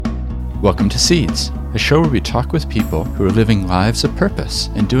Welcome to Seeds, a show where we talk with people who are living lives of purpose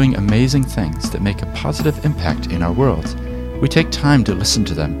and doing amazing things that make a positive impact in our world. We take time to listen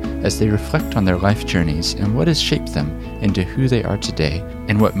to them as they reflect on their life journeys and what has shaped them into who they are today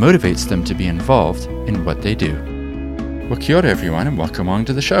and what motivates them to be involved in what they do. Well, kia ora everyone, and welcome along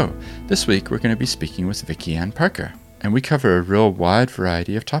to the show. This week we're going to be speaking with Vicki Ann Parker, and we cover a real wide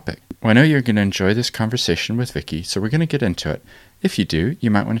variety of topics. Well, I know you're going to enjoy this conversation with Vicki, so we're going to get into it. If you do,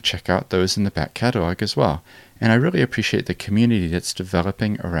 you might want to check out those in the back catalog as well. And I really appreciate the community that's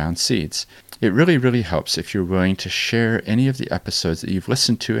developing around Seeds. It really helps if you're willing to share any of the episodes that you've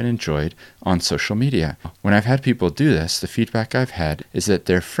listened to and enjoyed on social media. When I've had people do this, the feedback I've had is that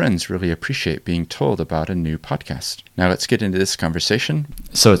their friends really appreciate being told about a new podcast. Now let's get into this conversation.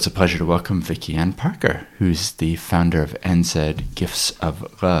 So it's a pleasure to welcome Vicki Ann Parker, who's the founder of NZ Gifts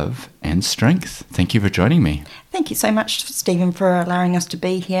of Love and Strength. Thank you for joining me. Thank you so much, Stephen, for allowing us to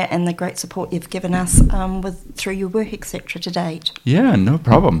be here and the great support you've given us through your work, etc. to date. Yeah, no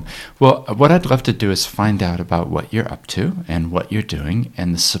problem. Well, what I'd love to do is find out about what you're up to and what you're doing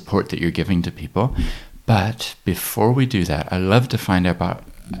and the support that you're giving to people. But before we do that, I'd love to find out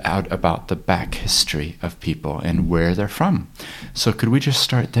about the back history of people and where they're from. So could we just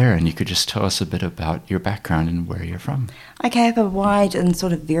start there, and you could just tell us a bit about your background and where you're from? Okay, I have a wide and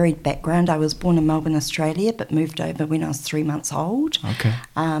sort of varied background. I was born in Melbourne, Australia, but moved over when I was 3 months old. Okay.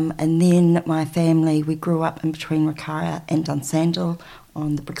 And then my family, we grew up in between Rakaia and Dunsandel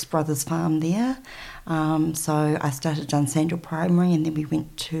on the Briggs Brothers farm there. So I started Dunsandel Primary, and then we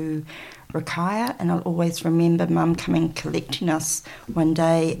went to Rakaia, and I'll always remember Mum coming collecting us one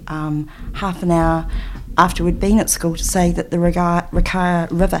day, half an hour after we'd been at school, to say that the Rakaia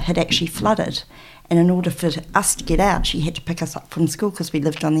River had actually flooded, and in order for us to get out she had to pick us up from school because we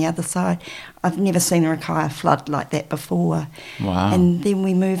lived on the other side. I've never seen the Rakaia flood like that before. Wow. And then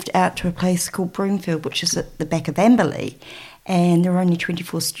we moved out to a place called Broomfield, which is at the back of Amberley, and there were only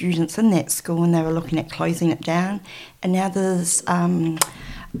 24 students in that school, and they were looking at closing it down, and now there's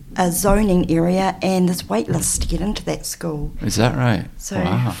a zoning area and there's wait lists to get into that school. Is that right? So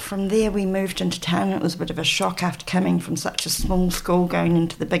wow. From there we moved into town, and it was a bit of a shock after coming from such a small school going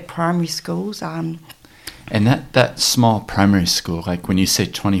into the big primary schools. And that small primary school, like when you say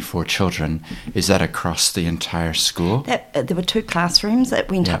 24 children, is that across the entire school? There were 2 classrooms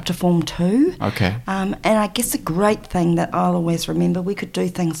that went up to Form 2. Okay. And I guess a great thing that I'll always remember, we could do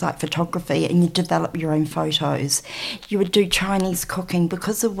things like photography, and you develop your own photos. You would do Chinese cooking.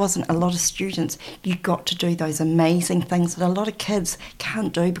 Because there wasn't a lot of students, you got to do those amazing things that a lot of kids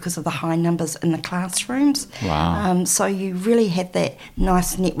can't do because of the high numbers in the classrooms. Wow. So you really had that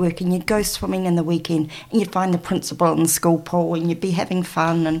nice network, and you'd go swimming in the weekend, and you'd find the principal in the school pool, and you'd be having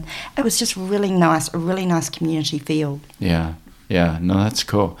fun, and it was just really nice, a really nice community feel. Yeah, no, that's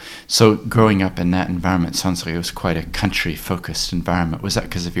cool. So growing up in that environment sounds like it was quite a country-focused environment. Was that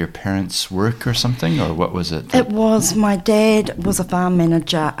because of your parents' work or something, or what was it? It was. My dad was a farm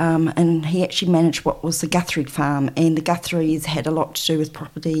manager, and he actually managed what was the Guthrie farm, and the Guthries had a lot to do with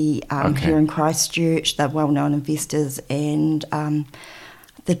property here in Christchurch. They're well-known investors, and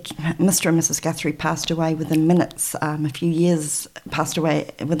Mr. and Mrs. Guthrie passed away within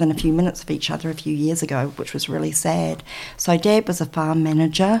a few minutes of each other a few years ago, which was really sad. So Dad was a farm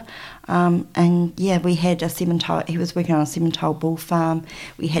manager, and we had he was working on a 7-tile bull farm,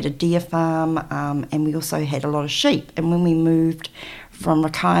 we had a deer farm, and we also had a lot of sheep. And when we moved from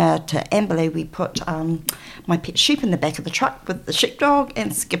Rakaia to Amberley, we put my pet sheep in the back of the truck with the sheepdog,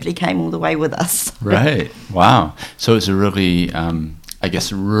 and Skippity came all the way with us. Right, wow. So it was a really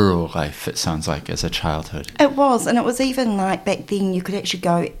rural life, it sounds like, as a childhood. It was, and it was even like back then you could actually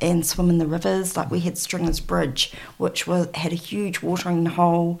go and swim in the rivers. Like we had Stringer's Bridge, which had a huge watering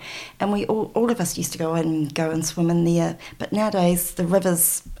hole, and we all of us used to go and swim in there. But nowadays the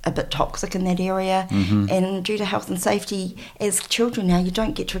river's a bit toxic in that area, and due to health and safety, as children now, you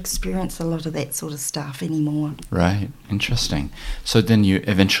don't get to experience a lot of that sort of stuff anymore. Right, interesting. So then you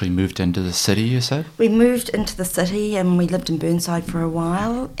eventually moved into the city, you said? We moved into the city, and we lived in Burnside for a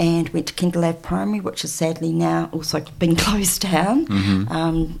while, and went to Kendall Primary, which is sadly now also been closed down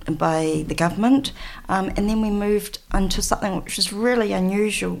by the government. And then we moved onto something which was really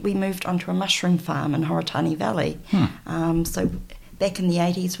unusual. We moved onto a mushroom farm in Horitani Valley. So back in the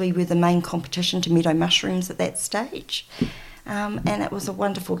 80s, we were the main competition to meadow mushrooms at that stage. And it was a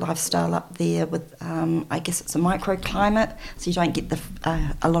wonderful lifestyle up there with, I guess it's a microclimate, so you don't get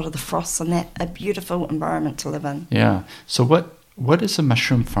a lot of the frost and that, a beautiful environment to live in. Yeah. So what what does a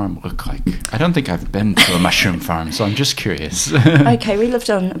mushroom farm look like? I don't think I've been to a mushroom farm, so I'm just curious. Okay, we lived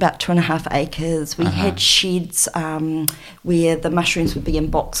on about 2.5 acres. We had sheds where the mushrooms would be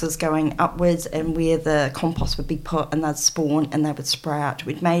in boxes going upwards, and where the compost would be put, and they'd spawn and they would sprout.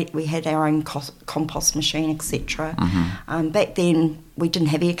 We had our own compost machine, etc. Back then, we didn't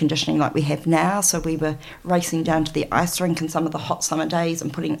have air conditioning like we have now, so we were racing down to the ice rink in some of the hot summer days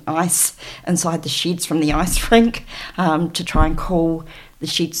and putting ice inside the sheds from the ice rink to try and cool the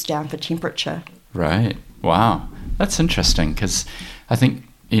sheds down for temperature. Right. Wow. That's interesting, because I think,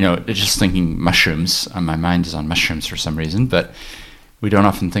 just thinking mushrooms, my mind is on mushrooms for some reason, but we don't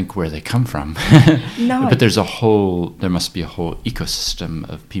often think where they come from. No. But there must be a whole ecosystem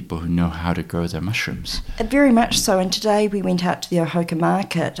of people who know how to grow their mushrooms. Very much so. And today we went out to the Ohoka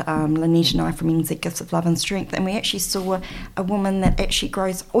market, Lynette and I from NZ Gifts of Love and Strength, and we actually saw a woman that actually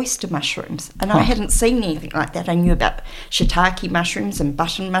grows oyster mushrooms. And I hadn't seen anything like that. I knew about shiitake mushrooms and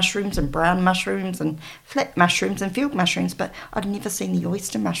button mushrooms and brown mushrooms and flat mushrooms and field mushrooms, but I'd never seen the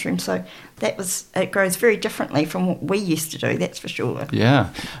oyster mushroom. So it grows very differently from what we used to do, that's for sure. Yeah.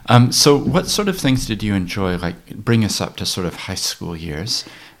 So what sort of things did you enjoy? Like, bring us up to sort of high school years.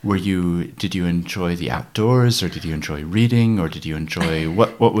 Did you enjoy the outdoors, or did you enjoy reading, or did you enjoy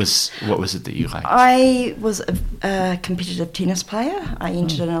what was it that you liked? I was a competitive tennis player. I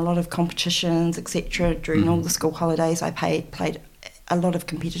entered in a lot of competitions, etc. During all the school holidays. I played a lot of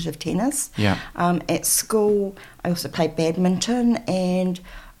competitive tennis. Yeah. At school, I also played badminton, and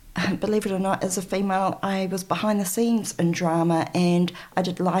believe it or not, as a female, I was behind the scenes in drama, and I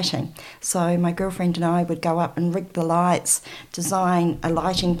did lighting. So my girlfriend and I would go up and rig the lights, design a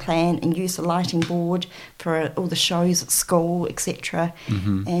lighting plan, and use a lighting board for all the shows at school, etc.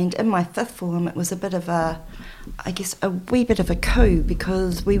 And in my fifth form, it was a wee bit of a coup,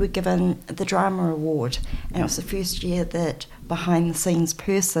 because we were given the drama award, and it was the first year that behind the scenes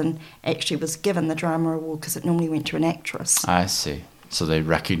person actually was given the drama award, because it normally went to an actress. I see. So they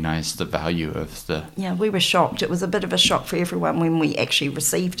recognized the value of the... Yeah, we were shocked. It was a bit of a shock for everyone when we actually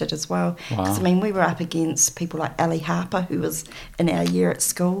received it as well. Because, we were up against people like Ali Harper, who was in our year at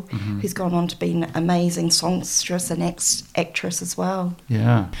school, who's gone on to be an amazing songstress and actress as well.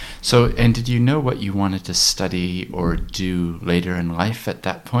 Yeah. So, and did you know what you wanted to study or do later in life at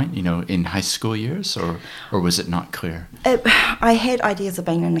that point, in high school years, or was it not clear? I had ideas of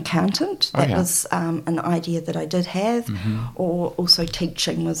being an accountant. That was an idea that I did have, or also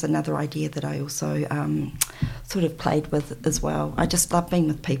teaching was another idea that I also sort of played with as well. I just love being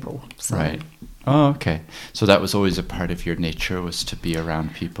with people. So. Right. Oh, okay. So that was always a part of your nature, was to be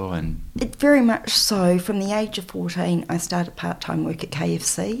around people? And it very much so. From the age of 14, I started part-time work at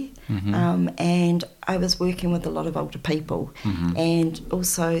KFC, and I was working with a lot of older people, and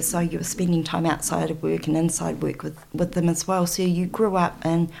also so you were spending time outside of work and inside work with them as well. So you grew up,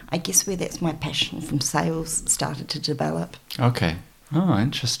 and I guess where that's my passion from sales started to develop. Okay. Oh,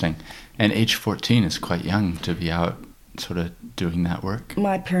 interesting. And age 14 is quite young to be out sort of doing that work.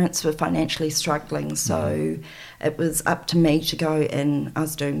 My parents were financially struggling, so it was up to me to go, and I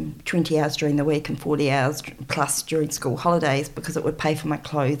was doing 20 hours during the week and 40 hours plus during school holidays, because it would pay for my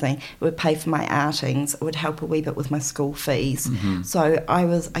clothing, it would pay for my outings, it would help a wee bit with my school fees. So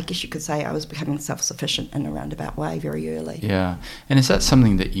I guess you could say I was becoming self-sufficient in a roundabout way very early. Yeah. And is that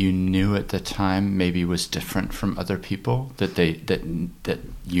something that you knew at the time maybe was different from other people, that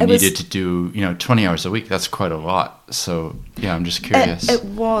you needed to do, 20 hours a week? That's quite a lot. So, yeah, I'm just curious. It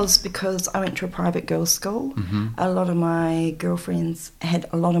was, because I went to a private girls' school. A lot of my girlfriends had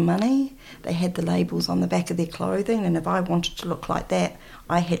a lot of money. They had the labels on the back of their clothing, and if I wanted to look like that,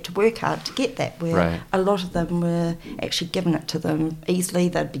 I had to work hard to get that, where a lot of them were actually given it to them easily.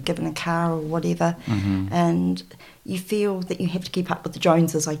 They'd be given a car or whatever, and you feel that you have to keep up with the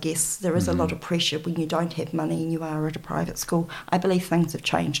Joneses, I guess. There is a lot of pressure when you don't have money and you are at a private school. I believe things have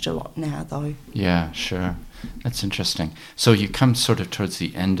changed a lot now, though. Yeah, sure. That's interesting. So you come sort of towards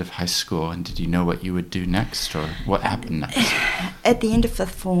the end of high school, and did you know what you would do next, or what happened next? At the end of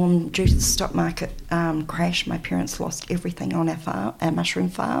fifth form, due to the stock market crash, my parents lost everything on our mushroom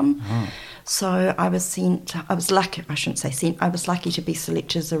farm. So I was lucky to be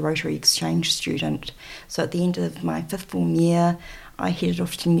selected as a Rotary Exchange student. So at the end of my fifth form year, I headed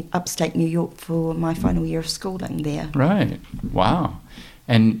off to upstate New York for my final year of schooling there. Right. Wow.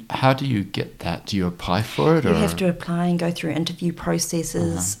 And how do you get that? Do you apply for it? You have to apply and go through interview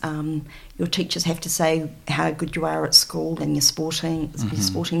processes. Your teachers have to say how good you are at school and your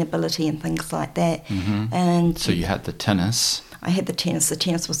sporting ability and things like that. And so you had the tennis. I had the tennis. The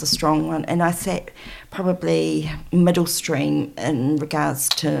tennis was the strong one, and I sat probably middle stream in regards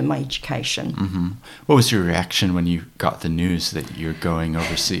to my education. Mm-hmm. What was your reaction when you got the news that you're going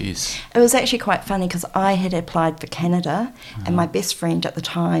overseas? It was actually quite funny because I had applied for Canada, and my best friend at the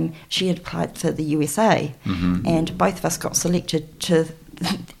time, she had applied for the USA, and both of us got selected to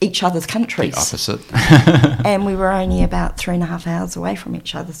each other's countries. The opposite. And we were only about 3.5 hours away from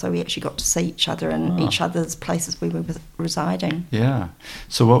each other, so we actually got to see each other in each other's places we were residing. Yeah.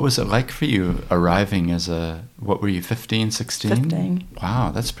 So what was it like for you arriving what were you, 15, 16? 15.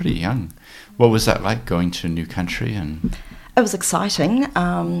 Wow, that's pretty young. What was that like, going to a new country? And it was exciting.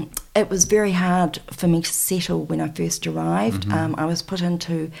 It was very hard for me to settle when I first arrived. I was put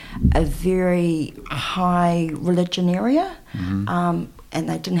into a very high religion area, and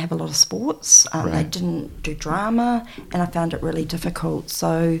they didn't have a lot of sports. They didn't do drama, and I found it really difficult.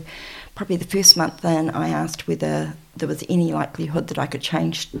 So probably the first month then, I asked whether there was any likelihood that I could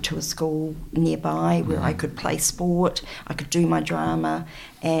change to a school nearby where I could play sport, I could do my drama,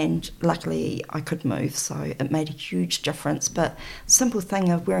 and luckily I could move, so it made a huge difference. But simple thing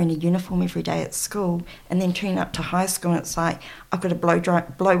of wearing a uniform every day at school and then turning up to high school and it's like, I've got to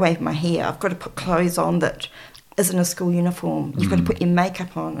blow wave my hair, I've got to put clothes on that isn't a school uniform, you've got to put your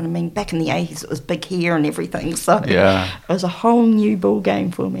makeup on. And I mean, back in the 80s it was big hair and everything, so it was a whole new ball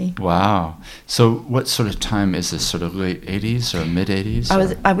game for me. Wow. So what sort of time is this, sort of late 80s or mid 80s?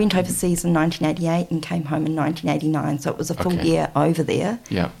 I went overseas in 1988 and came home in 1989, so it was a full year over there,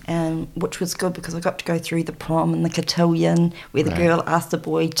 which was good because I got to go through the prom and the cotillion where the girl asked the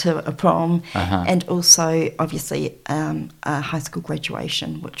boy to a prom, and also obviously a high school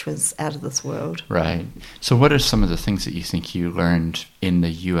graduation, which was out of this world. Right. So what are some of the things that you think you learned in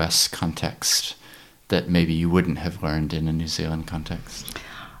the US context that maybe you wouldn't have learned in a New Zealand context?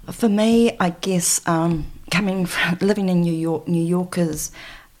 For me, I guess living in New York, New Yorkers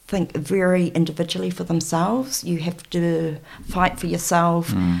think very individually for themselves. You have to fight for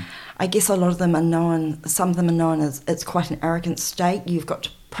yourself. I guess a lot of them are known, some of them are known as it's quite an arrogant state. You've got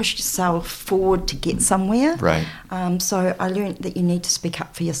to push yourself forward to get somewhere. Right. So I learned that you need to speak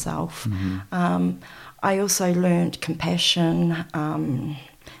up for yourself. I also learned compassion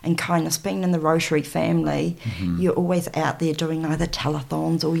and kindness. Being in the Rotary family, you're always out there doing either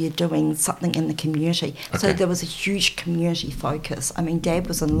telethons or you're doing something in the community. So there was a huge community focus. I mean, Dad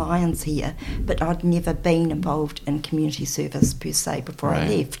was in Lions here, but I'd never been involved in community service per se before I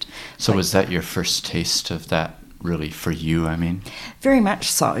left. So was that your first taste of that, really, for you, I mean? Very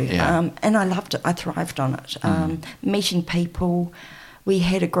much so. Yeah. And I loved it. I thrived on it. Meeting people. We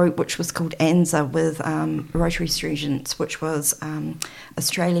had a group which was called ANZA with Rotary students, which was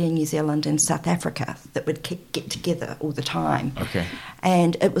Australia, New Zealand and South Africa that would get together all the time. Okay.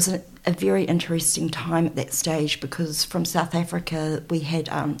 And it was a very interesting time at that stage because from South Africa we had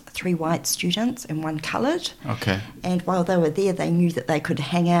 3 white students and 1 coloured. Okay. And while they were there, they knew that they could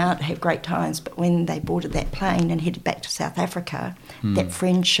hang out, have great times. But when they boarded that plane and headed back to South Africa, that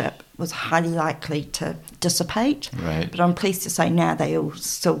friendship was highly likely to dissipate. Right. But I'm pleased to say now they all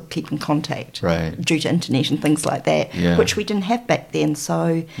still keep in contact due to internet and things like that, which we didn't have back then.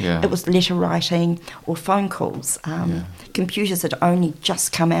 So it was letter writing or phone calls. Computers had only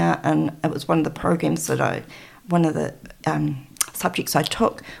just come out, and it was one of the programs that one of the subjects I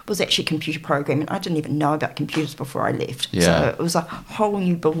took was actually computer programming. I didn't even know about computers before I left. So it was a whole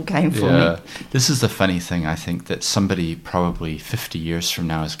new ball game for me. This is the funny thing, I think, that somebody probably 50 years from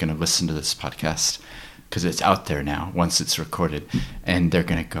now is going to listen to this podcast because it's out there now once it's recorded, and they're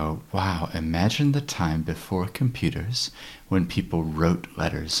going to go, wow, imagine the time before computers when people wrote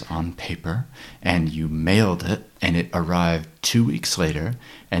letters on paper and you mailed it and it arrived 2 weeks later,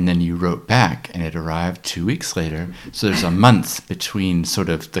 and then you wrote back and it arrived 2 weeks later. So there's a month between sort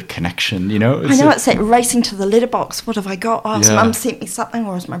of the connection, you know? It's like racing to the letterbox. What have I got? Oh, has Mum sent me something,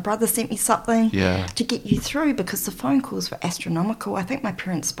 or has my brother sent me something to get you through, because the phone calls were astronomical. I think my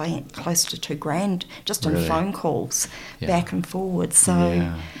parents spent close to $2,000 just on phone calls back and forward.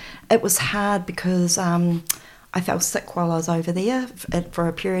 So it was hard because I fell sick while I was over there for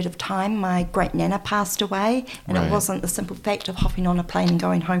a period of time. My great nana passed away, and it wasn't the simple fact of hopping on a plane and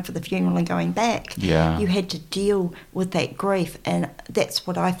going home for the funeral and going back. You had to deal with that grief, and that's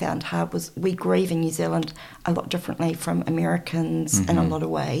what I found hard. Was we grieve in New Zealand a lot differently from Americans in a lot of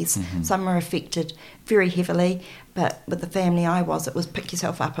ways. Some are affected very heavily, but with the family I was, it was pick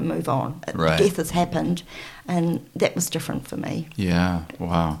yourself up and move on. Death has happened, and that was different for me. Yeah,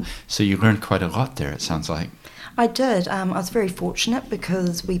 wow. So you learned quite a lot there, it sounds like. I did. I was very fortunate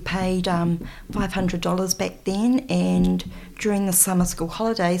because we paid $500 back then, and during the summer school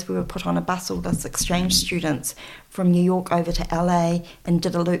holidays we were put on a bus, all us exchange students, from New York over to LA and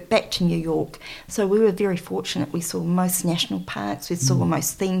did a loop back to New York. So we were very fortunate. We saw most national parks, we saw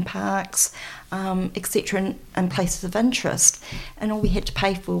most theme parks, etc., and places of interest. And all we had to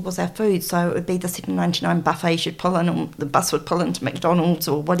pay for was our food. So it would be the $7.99 buffets you'd pull in, or the bus would pull into McDonald's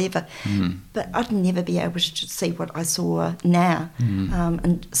or whatever. But I'd never be able to see what I saw now,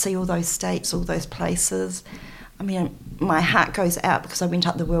 and see all those states, all those places. I mean, my heart goes out because I went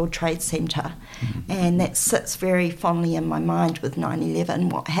up the World Trade Center, and that sits very fondly in my mind with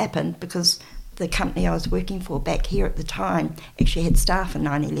 9/11, what happened, because the company I was working for back here at the time actually had staff in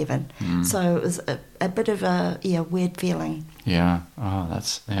 9/11. So it was a bit of a weird feeling. Yeah. Oh,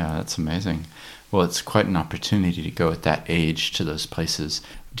 that's amazing. Well, it's quite an opportunity to go at that age to those places.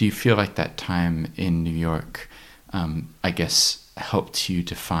 Do you feel like that time in New York, I guess, helped you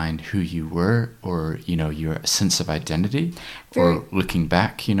define who you were, or your sense of identity, or looking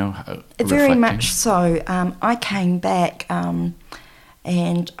back, very reflecting? much so. I came back,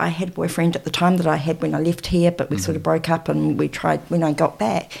 and I had a boyfriend at the time that I had when I left here, but we sort of broke up, and we tried when I got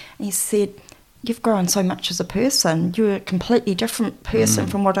back, and he said, "You've grown so much as a person. You're a completely different person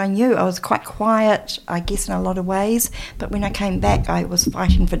from what I knew." I was quite quiet, I guess, in a lot of ways, but when I came back, I was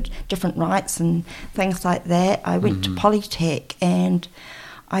fighting for different rights and things like that. I went to Polytech, and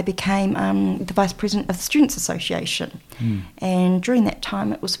I became the vice president of the Students' Association. And during that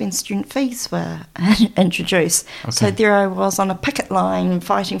time, it was when student fees were introduced. Okay. So there I was on a picket line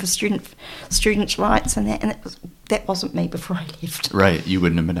fighting for students' rights, and that wasn't me before I left. Right, you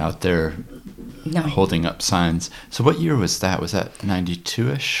wouldn't have been out there No. holding up signs. So what year was that? Was that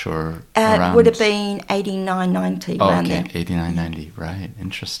 92-ish or around? It would have been 89, 90. Oh, around okay, there. 89, 90. Right,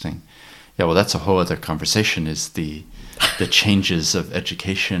 interesting. Yeah, well, that's a whole other conversation, is the changes of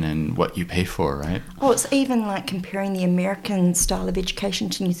education and what you pay for, right? Oh, it's even like comparing the American style of education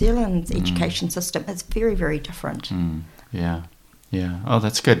to New Zealand's education system. It's very, very different. Yeah. Oh,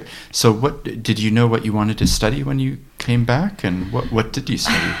 that's good. So what did you know what you wanted to study when you came back, and what did you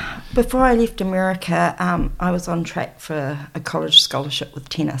study? Before I left America, I was on track for a college scholarship with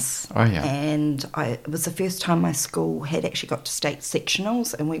tennis. Oh, yeah. And it was the first time my school had actually got to state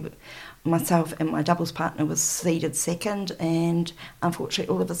sectionals, and myself and my doubles partner was seeded second, and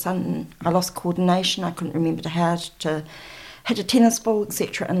unfortunately all of a sudden I lost coordination. I couldn't remember how to hit a tennis ball,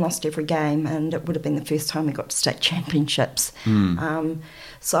 etc., and lost every game, and it would have been the first time we got to state championships.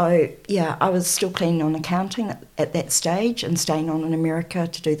 So, yeah, I was still planning on accounting at that stage and staying on in America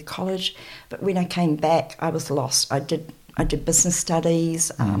to do the college, but when I came back, I was lost. I did business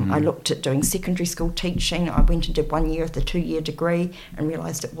studies. I looked at doing secondary school teaching. I went and did 1 year of the 2-year degree and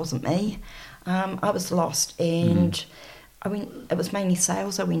realised it wasn't me. I was lost, and it was mainly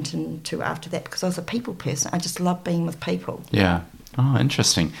sales I went into after that, because I was a people person. I just love being with people. Yeah. Oh,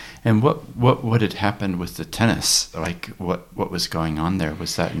 interesting. And what had happened with the tennis? Like, what was going on there?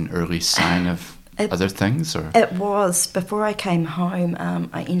 Was that an early sign of other things, or? It was. Before I came home,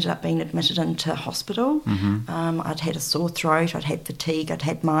 I ended up being admitted into hospital. I'd had a sore throat, I'd had fatigue, I'd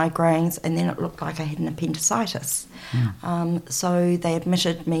had migraines, and then it looked like I had an appendicitis. So they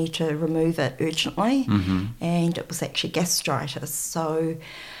admitted me to remove it urgently, and it was actually gastritis. So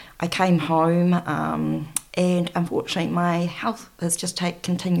I came home, and unfortunately my health has just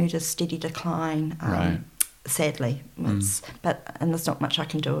continued a steady decline. Right. Sadly, and there's not much I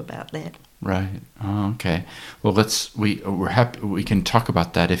can do about that. Right. Oh, okay. Well, we're happy. We can talk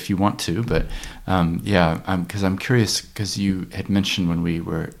about that if you want to, but because I'm curious, because you had mentioned when we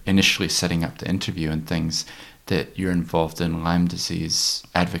were initially setting up the interview and things that you're involved in Lyme disease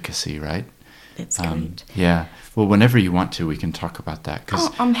advocacy, right? That's great. Yeah. Well, whenever you want to, we can talk about that.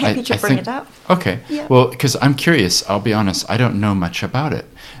 I'm happy to bring it up. Okay. Yeah. Well, because I'm curious, I'll be honest, I don't know much about it,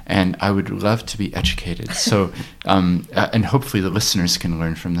 and I would love to be educated. So, and hopefully the listeners can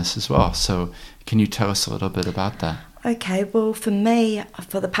learn from this as well. So can you tell us a little bit about that? Okay, well, for me,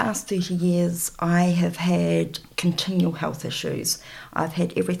 for the past 30 years, I have had continual health issues. I've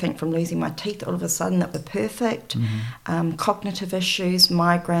had everything from losing my teeth all of a sudden that were perfect, cognitive issues,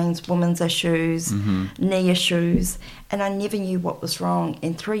 migraines, women's issues, knee issues, and I never knew what was wrong.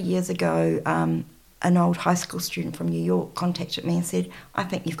 And 3 years ago, an old high school student from New York contacted me and said, "I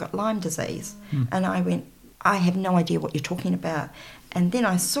think you've got Lyme disease." And I went, "I have no idea what you're talking about." And then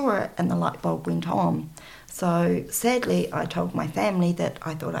I saw it and the light bulb went on. So sadly, I told my family that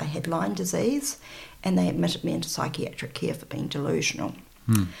I thought I had Lyme disease, and they admitted me into psychiatric care for being delusional.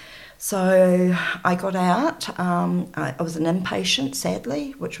 So I got out. I was an inpatient,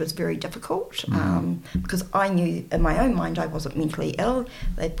 sadly, which was very difficult because I knew in my own mind I wasn't mentally ill.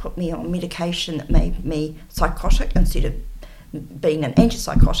 They put me on medication that made me psychotic. Instead of being an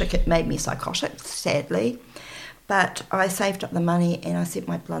antipsychotic, it made me psychotic, sadly. But I saved up the money and I sent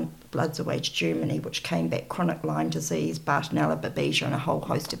my bloods away to Germany, which came back chronic Lyme disease, Bartonella, Babesia, and a whole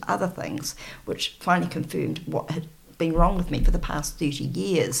host of other things, which finally confirmed what had been wrong with me for the past 30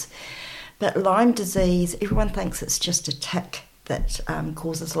 years. But Lyme disease, everyone thinks it's just a tick that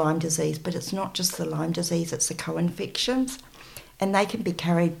causes Lyme disease, but it's not just the Lyme disease, it's the co-infections. And they can be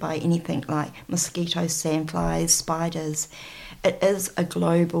carried by anything like mosquitoes, sandflies, spiders. It is a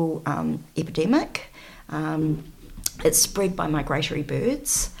global epidemic. It's spread by migratory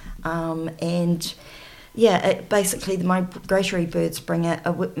birds. Basically the migratory birds bring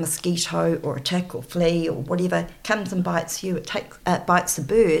a mosquito or a tick or flea or whatever, comes and bites you. It bites the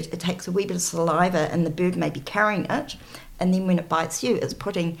bird. It takes a wee bit of saliva and the bird may be carrying it. And then when it bites you, it's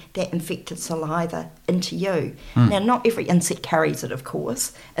putting that infected saliva into you. Now, not every insect carries it, of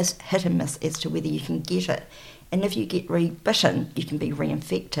course. It's hit and miss as to whether you can get it. And if you get re-bitten, you can be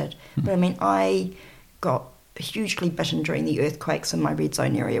reinfected. But I mean, I got hugely bitten during the earthquakes in my red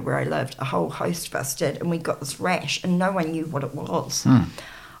zone area where I lived. A whole host of us did, and we got this rash, and no one knew what it was.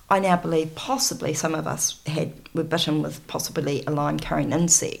 I now believe possibly some of us were bitten with possibly a Lyme-carrying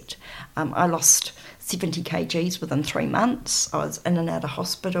insect. I lost 70 kgs within 3 months. I was in and out of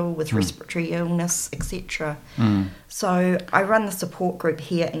hospital with respiratory illness, etc. So I run the support group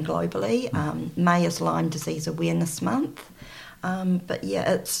here and globally. May is Lyme Disease Awareness Month. But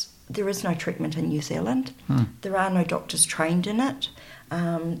yeah, there is no treatment in New Zealand. There are no doctors trained in it.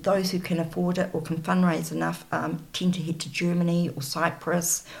 Those who can afford it or can fundraise enough tend to head to Germany or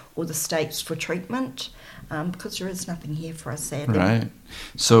Cyprus or the States for treatment because there is nothing here for us, sadly. Right.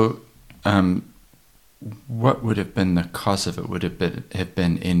 So what would have been the cause of it? Would it have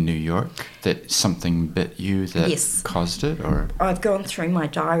been in New York that something bit you that caused it? Or I've gone through my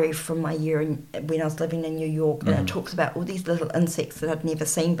diary from my year when I was living in New York, and it talks about all these little insects that I'd never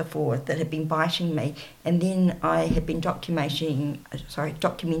seen before that had been biting me. And then I had been documenting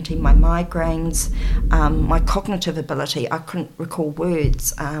my migraines, my cognitive ability. I couldn't recall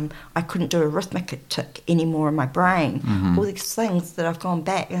words. I couldn't do arithmetic anymore in my brain. All these things that I've gone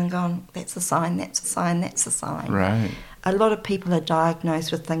back and gone, that's a sign, that's a sign, that's a sign. Right. A lot of people are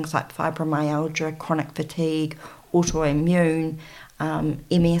diagnosed with things like fibromyalgia, chronic fatigue, autoimmune,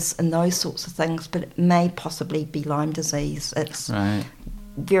 MS and those sorts of things, but it may possibly be Lyme disease. It's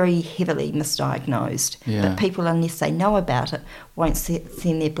very heavily misdiagnosed. But people, unless they know about it, won't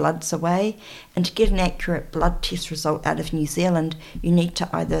send their bloods away. And to get an accurate blood test result out of New Zealand, you need to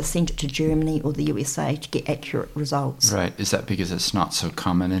either send it to Germany or the USA to get accurate results. Right. Is that because it's not so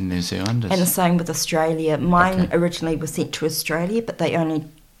common in New Zealand? And the same with Australia. Mine originally was sent to Australia, but they only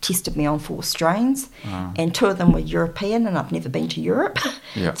tested me on 4 strains, and 2 of them were European, and I've never been to Europe.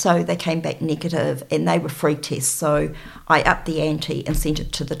 So they came back negative, and they were free tests. So I upped the ante and sent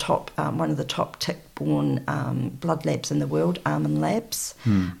it to the top, one of the top tick-borne blood labs in the world, Almond Labs.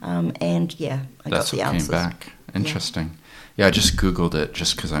 And I got the answers. Came back. Interesting. Yeah, I just Googled it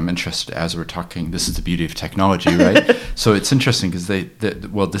just because I'm interested as we're talking. This is the beauty of technology, right? So it's interesting because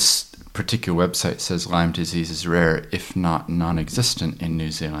this particular website says Lyme disease is rare, if not non-existent in New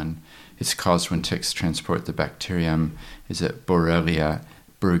Zealand. It's caused when ticks transport the bacterium, Borrelia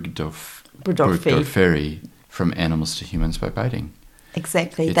burgdorferi, from animals to humans by biting.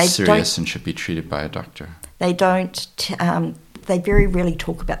 Exactly. It's serious and should be treated by a doctor. They don't. They very rarely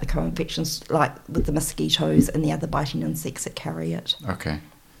talk about the co-infections, like with the mosquitoes and the other biting insects that carry it. Okay.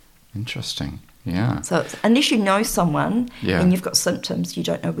 Interesting. Yeah. So unless you know someone and you've got symptoms, you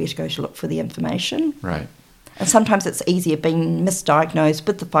don't know where to go to look for the information. Right. And sometimes it's easier being misdiagnosed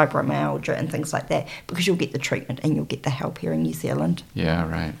with the fibromyalgia and things like that because you'll get the treatment and you'll get the help here in New Zealand. Yeah,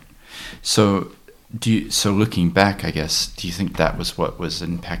 right. So looking back, I guess, do you think that was what was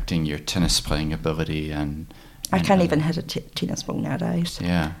impacting your tennis playing ability I can't even hit a tennis ball nowadays.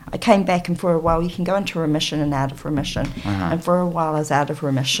 Yeah. I came back, and for a while you can go into remission and out of remission. And for a while I was out of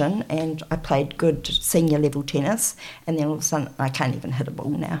remission, and I played good senior level tennis, and then all of a sudden I can't even hit a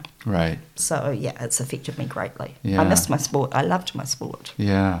ball now. Right. So it's affected me greatly. Yeah. I missed my sport. I loved my sport.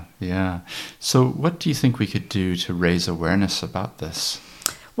 Yeah. So what do you think we could do to raise awareness about this?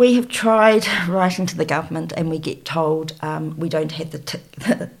 We have tried writing to the government, and we get told we don't have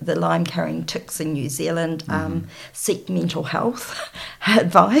the Lyme-carrying ticks in New Zealand. Seek mental health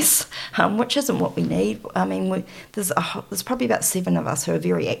advice, which isn't what we need. I mean, there's probably about 7 of us who are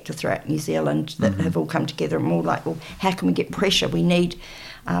very active throughout New Zealand that have all come together, and we're all like, well, how can we get pressure? We need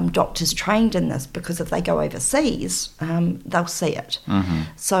doctors trained in this, because if they go overseas, they'll see it.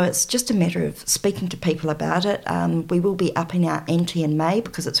 So it's just a matter of speaking to people about it. We will be upping our ante in May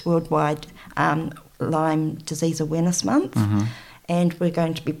because it's Worldwide Lyme Disease Awareness Month. and we're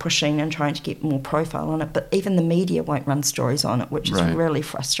going to be pushing and trying to get more profile on it. But even the media won't run stories on it, which is really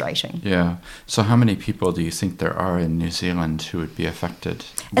frustrating. Yeah. So how many people do you think there are in New Zealand who would be affected?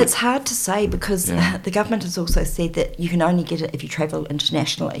 It's hard to say because the government has also said that you can only get it if you travel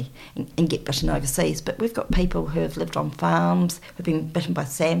internationally and get bitten overseas. But we've got people who have lived on farms, who've been bitten by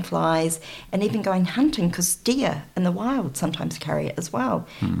sandflies, and even going hunting because deer in the wild sometimes carry it as well.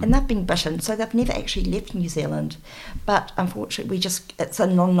 And they've been bitten, so they've never actually left New Zealand. But unfortunately, it's a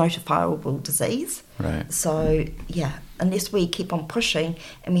non-notifiable disease. Right. So, unless we keep on pushing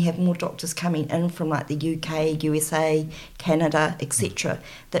and we have more doctors coming in from like the UK, USA, Canada, etc.,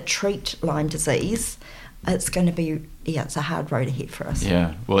 that treat Lyme disease, it's going to be, it's a hard road ahead for us.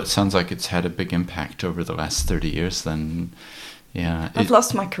 Yeah. Well, it sounds like it's had a big impact over the last 30 years then. Yeah. I've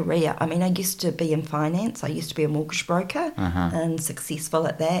lost my career. I mean, I used to be in finance. I used to be a mortgage broker and successful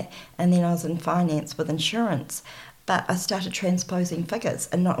at that. And then I was in finance with insurance. But I started transposing figures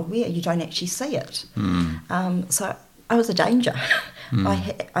and not aware, you don't actually see it. So I was a danger.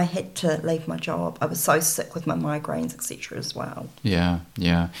 I had to leave my job. I was so sick with my migraines, etc. as well. Yeah.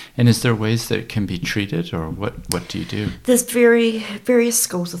 And is there ways that it can be treated, or what do you do? There's various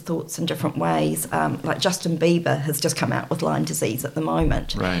schools of thoughts in different ways. Like Justin Bieber has just come out with Lyme disease at the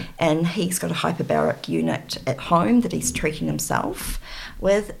moment. Right. And he's got a hyperbaric unit at home that he's treating himself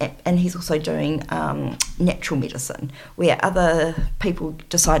with, and he's also doing natural medicine, where other people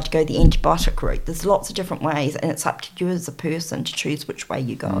decide to go the antibiotic route. There's lots of different ways, and it's up to you as a person to choose which way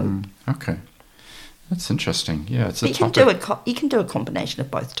you go. Okay, that's interesting. Yeah, it's you can do a combination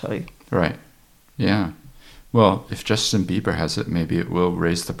of both too. Right. Yeah. Well, if Justin Bieber has it, maybe it will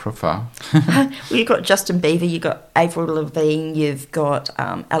raise the profile. Well, you've got Justin Bieber, you've got Avril Lavigne, you've got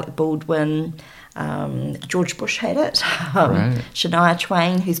Alec Baldwin. George Bush had it. Right. Shania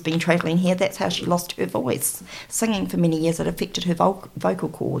Twain, who's been travelling here, that's how she lost her voice. Singing for many years, it affected her vocal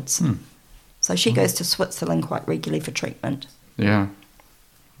cords. So she goes to Switzerland quite regularly for treatment. Yeah.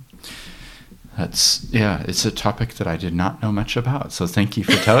 It's a topic that I did not know much about, so thank you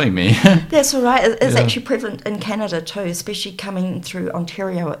for telling me. That's all right. It's actually prevalent in Canada too, especially coming through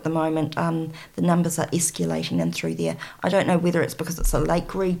Ontario at the moment. The numbers are escalating in through there. I don't know whether it's because it's a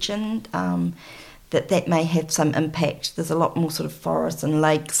lake region, that may have some impact. There's a lot more sort of forests and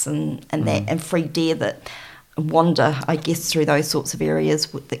lakes and that, and free deer that wander, I guess, through those sorts of areas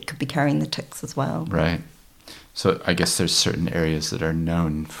that could be carrying the ticks as well. Right. So I guess there's certain areas that are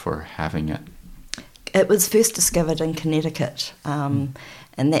known for having it. It was first discovered in Connecticut, and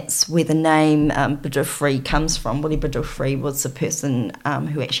that's where the name Bidufree comes from. Willie Bidufree was the person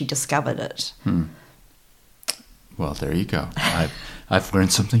who actually discovered it. Well, there you go. I've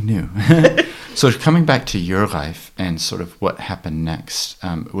learned something new. So coming back to your life and sort of what happened next,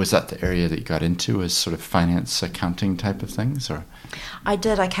 was that the area that you got into as sort of finance, accounting type of things, or? I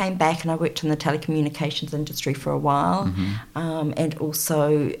did. I came back and I worked in the telecommunications industry for a while, and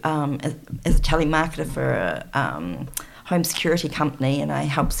also as a telemarketer for a home security company, and I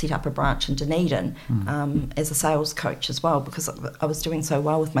helped set up a branch in Dunedin as a sales coach as well, because I was doing so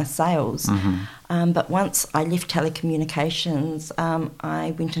well with my sales. But once I left telecommunications,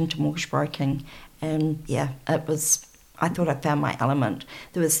 I went into mortgage broking, and I thought I found my element.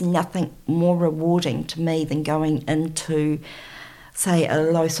 There was nothing more rewarding to me than going into, say, a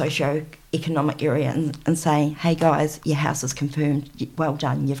low socio-economic area and saying, hey guys, your house is confirmed, well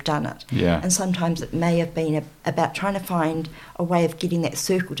done, you've done it. Yeah. And sometimes it may have been about trying to find a way of getting that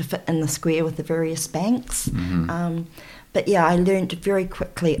circle to fit in the square with the various banks. But I learned very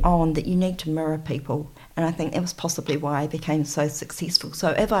quickly on that you need to mirror people, and I think that was possibly why I became so successful. So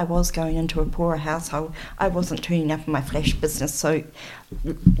if I was going into a poorer household, I wasn't turning up in my flash business, so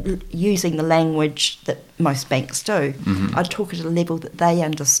using the language that most banks do, I'd talk at a level that they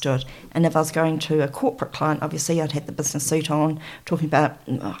understood. And if I was going to a corporate client, obviously I'd have the business suit on, talking about,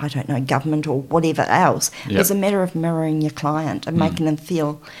 I don't know, government or whatever else. Yep. It was a matter of mirroring your client and making them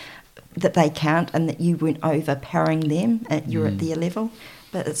feel that they count and that you weren't overpowering them, you're at their level.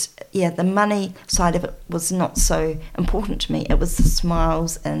 But it's, the money side of it was not so important to me. It was the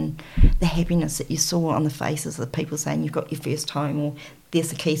smiles and the happiness that you saw on the faces of the people saying you've got your first home, or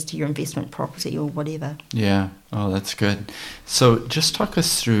there's the keys to your investment property, or whatever. Yeah. Oh, that's good. So just talk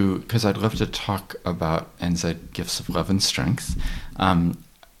us through, because I'd love to talk about NZ Gifts of Love and Strength.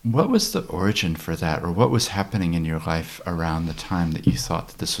 What was the origin for that, or what was happening in your life around the time that you thought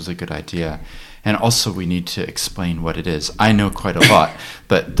that this was a good idea? And also, we need to explain what it is. I know quite a lot,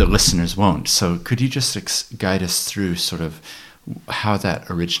 but the listeners won't. So could you just guide us through sort of how that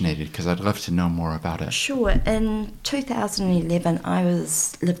originated, because I'd love to know more about it. Sure. In 2011, I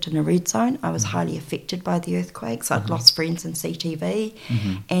lived in a red zone. I was highly affected by the earthquakes. I'd lost friends in CTV,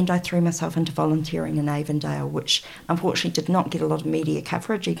 and I threw myself into volunteering in Avondale, which unfortunately did not get a lot of media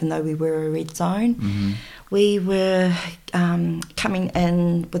coverage, even though we were a red zone. We were coming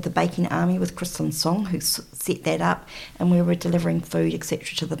in with the Baking Army with Kristen Song, who set that up, and we were delivering food,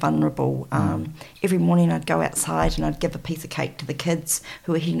 etc., to the vulnerable. Every morning I'd go outside and I'd give a piece of cake to the kids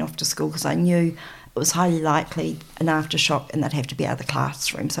who were heading off to school, because I knew it was highly likely an aftershock and they'd have to be out of the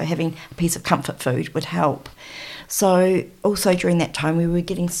classroom. So having a piece of comfort food would help. So also during that time we were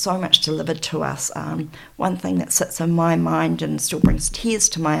getting so much delivered to us. One thing that sits in my mind and still brings tears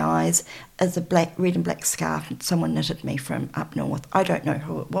to my eyes is a red and black scarf that someone knitted me from up north. I don't know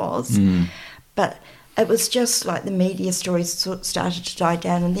who it was, but it was just like the media stories sort of started to die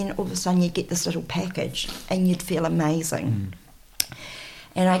down, and then all of a sudden you get this little package and you'd feel amazing.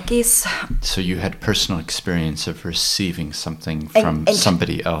 And I guess... So you had personal experience of receiving something from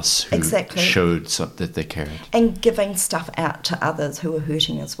somebody else who showed that they cared. And giving stuff out to others who were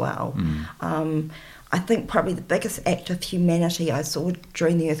hurting as well. I think probably the biggest act of humanity I saw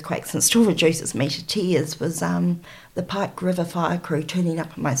during the earthquakes, and still reduces me to tears, was the Pike River Fire Crew turning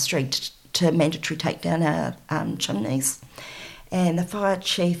up on my street to mandatory take down our chimneys. And the fire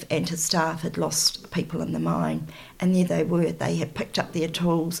chief and his staff had lost people in the mine, and there they were. They had picked up their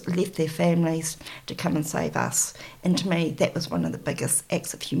tools, left their families to come and save us. And to me, that was one of the biggest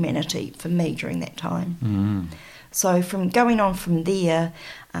acts of humanity for me during that time. So from going on from there,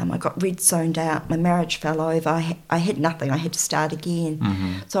 I got red zoned out, my marriage fell over, I had nothing, I had to start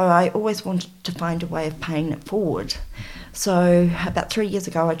again. So I always wanted to find a way of paying it forward. So about 3 years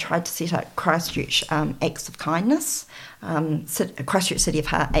ago, I tried to set up Christchurch Acts of Kindness, Christchurch City of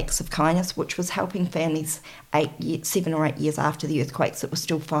Heart Acts of Kindness, which was helping families 7 or 8 years after the earthquakes that were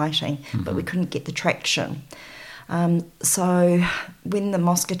still fighting, but we couldn't get the traction. So when the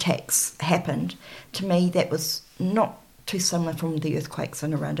mosque attacks happened, to me that was not too similar from the earthquakes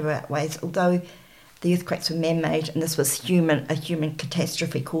in a roundabout ways, although the earthquakes were man-made and this was a human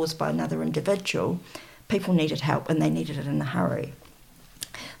catastrophe caused by another individual. People needed help and they needed it in a hurry.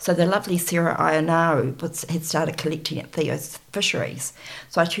 So the lovely Sarah Ionaru had started collecting at Theo's Fisheries.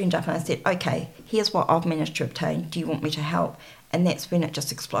 So I turned up and I said, okay, here's what I've managed to obtain. Do you want me to help? And that's when it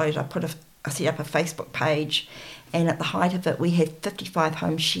just exploded. I set up a Facebook page, and at the height of it, we had 55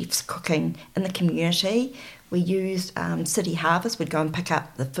 home chefs cooking in the community. We used City Harvest. We'd go and pick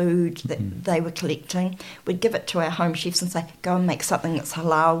up the food that they were collecting. We'd give it to our home chefs and say, go and make something that's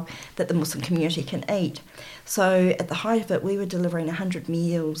halal that the Muslim community can eat. So at the height of it, we were delivering 100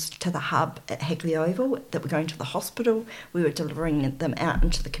 meals to the hub at Hagley Oval that were going to the hospital. We were delivering them out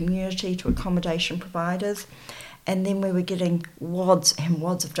into the community to accommodation providers. And then we were getting wads and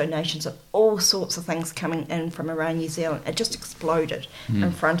wads of donations of all sorts of things coming in from around New Zealand. It just exploded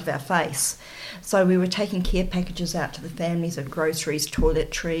in front of our face. So we were taking care packages out to the families of groceries,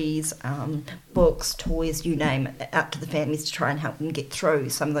 toiletries, books, toys, you name it, out to the families to try and help them get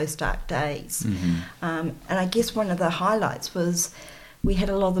through some of those dark days. And I guess one of the highlights was we had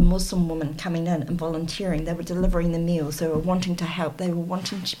a lot of the Muslim women coming in and volunteering. They were delivering the meals. They were wanting to help. They were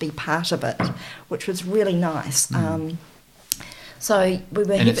wanting to be part of it, which was really nice. So we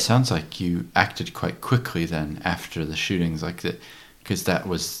were. And it sounds like you acted quite quickly then after the shootings, like that, because that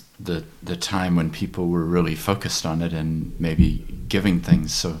was the time when people were really focused on it and maybe giving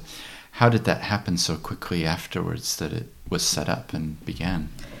things. So how did that happen so quickly afterwards that it was set up and began?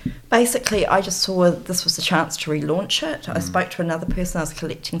 Basically, I just saw this was a chance to relaunch it. I spoke to another person I was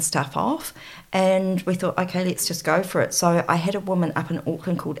collecting stuff off, and we thought, okay, let's just go for it. So I had a woman up in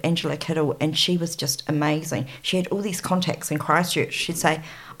Auckland called Angela Kittle, and she was just amazing. She had all these contacts in Christchurch. She'd say,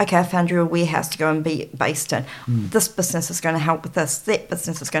 okay, I found you a warehouse to go and be based in. This business is going to help with this. That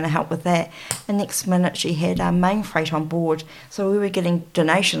business is going to help with that. And next minute she had Main Freight on board. So we were getting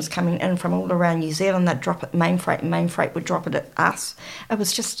donations coming in from all around New Zealand. They'd drop it at Main Freight, and Main Freight would drop it at us. It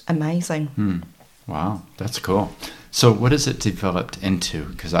was just amazing. Wow, that's cool. So what has it developed into?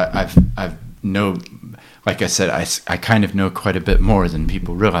 Because I've know, like I said, I kind of know quite a bit more than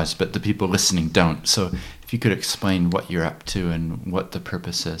people realize, but the people listening don't. So if you could explain what you're up to and what the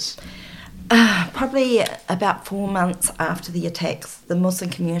purpose is. Probably about 4 months after the attacks, the Muslim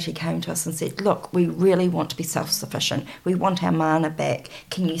community came to us and said, look, we really want to be self-sufficient. We want our mana back.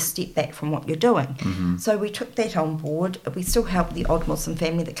 Can you step back from what you're doing? Mm-hmm. So we took that on board. We still help the odd Muslim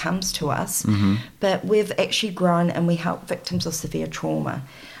family that comes to us, Mm-hmm. but we've actually grown and we help victims of severe trauma.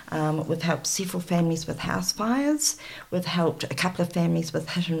 We've helped several families with house fires. We've helped a couple of families with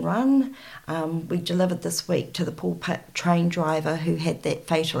hit and run. We delivered this week to the Paul Pitt train driver who had that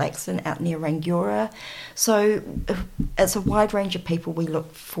fatal accident out near Rangiora. So it's a wide range of people we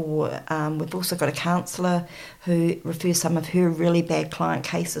look for. We've also got a counsellor who refers some of her really bad client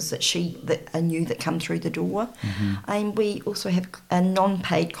cases that are new that come through the door. Mm-hmm. And we also have a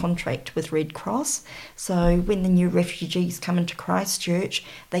non-paid contract with Red Cross. So when the new refugees come into Christchurch,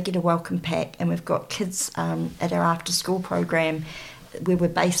 they get a welcome pack, and we've got kids at our after-school program where we're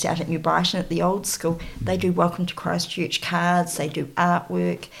based out at New Brighton at the old school. They do Welcome to Christchurch cards, they do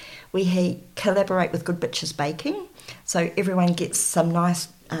artwork. We collaborate with Good Bitches Baking, so everyone gets some nice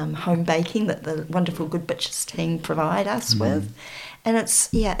home baking that the wonderful Good Bitches team provide us with. And it's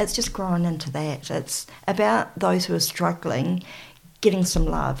just grown into that. It's about those who are struggling getting some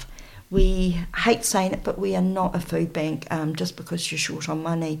love. We hate saying it, but we are not a food bank just because you're short on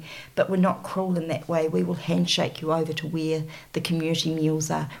money. But we're not cruel in that way. We will handshake you over to where the community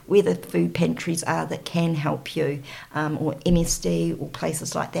meals are, where the food pantries are that can help you, or MSD or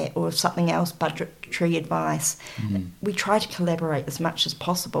places like that, or if something else, budgetary advice. Mm-hmm. We try to collaborate as much as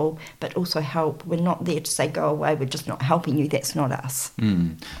possible, but also help. We're not there to say, go away, we're just not helping you. That's not us.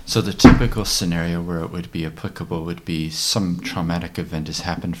 So the typical scenario where it would be applicable would be some traumatic event has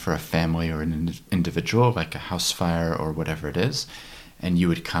happened for a family or an individual, like a house fire or whatever it is, and you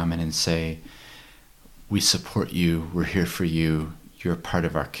would come in and say, we support you, we're here for you, you're part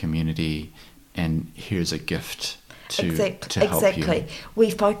of our community, and here's a gift to help you.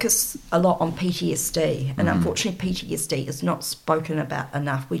 We focus a lot on PTSD, and unfortunately PTSD is not spoken about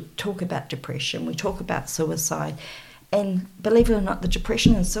enough. We talk about depression, we talk about suicide, and believe it or not, the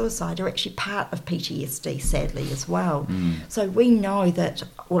depression and suicide are actually part of PTSD, sadly, as well. So we know that,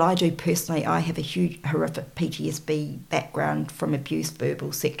 what I do personally, I have a huge, horrific PTSD background from abuse,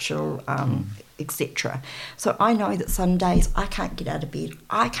 verbal, sexual, etc. So I know that some days I can't get out of bed,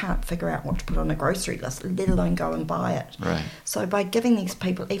 I can't figure out what to put on a grocery list, let alone go and buy it. Right. So by giving these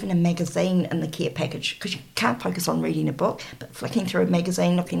people even a magazine in the care package, because you can't focus on reading a book, but flicking through a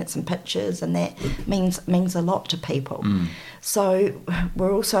magazine, looking at some pictures, and that means a lot to people. So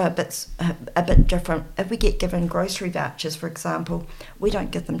we're also a bit different. If we get given grocery vouchers, for example, we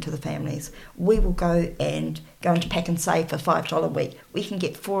don't give them to the families. We will go into Pack and Save for $5 a week. We can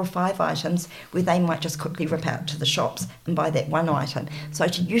get 4 or 5 items where they might just quickly rip out to the shops and buy that one item. So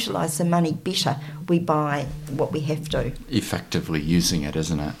to utilise the money better, we buy what we have to. Effectively using it,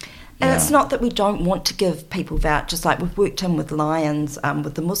 isn't it? And it's not that we don't want to give people vouchers. Like we've worked in with Lions,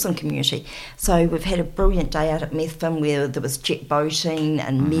 with the Muslim community. So we've had a brilliant day out at Methven where there was jet boating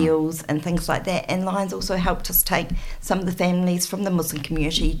and meals and things like that. And Lions also helped us take some of the families from the Muslim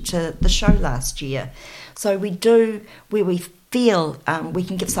community to the show last year. So we do, where we feel we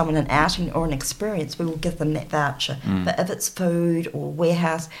can give someone an outing or an experience, we will give them that voucher. But if it's food or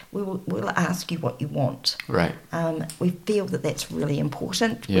warehouse, we'll ask you what you want. Right. We feel that that's really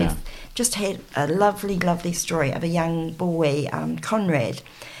important. Yeah. We've just had a lovely, lovely story of a young boy, Conrad.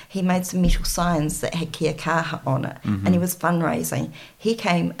 He made some metal signs that had Kia Kaha on it, and he was fundraising. He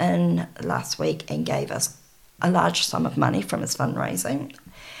came in last week and gave us a large sum of money from his fundraising.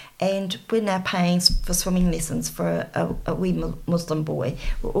 And we're now paying for swimming lessons for a wee Muslim boy.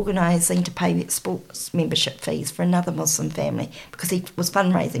 We're organising to pay sports membership fees for another Muslim family because he was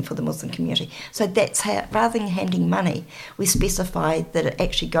fundraising for the Muslim community. So that's how, rather than handing money, we specify that it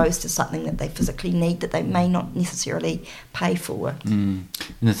actually goes to something that they physically need that they may not necessarily pay for. And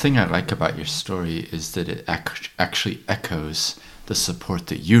the thing I like about your story is that it actually echoes the support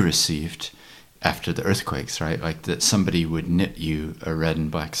that you received after the earthquakes, right? Like that somebody would knit you a red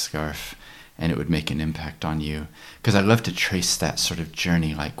and black scarf and it would make an impact on you. Because I love to trace that sort of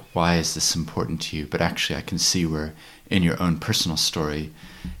journey, like why is this important to you? But actually I can see where in your own personal story,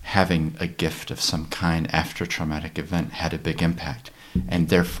 having a gift of some kind after a traumatic event had a big impact. And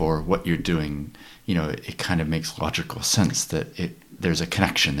therefore what you're doing, it kind of makes logical sense that there's a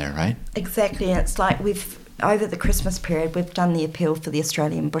connection there, right? Exactly, and it's like over the Christmas period, we've done the appeal for the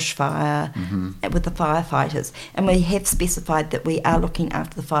Australian bushfire with the firefighters, and we have specified that we are looking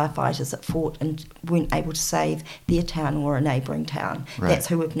after the firefighters that fought and weren't able to save their town or a neighbouring town. Right. That's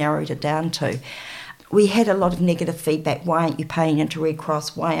who we've narrowed it down to. we had a lot of negative feedback. Why aren't you paying into Red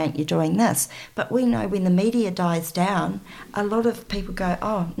Cross? Why aren't you doing this? But we know when the media dies down, a lot of people go,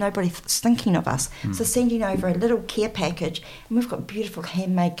 oh, nobody's thinking of us. So sending over a little care package, and we've got beautiful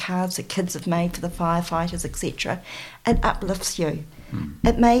handmade cards that kids have made for the firefighters, etc. It uplifts you.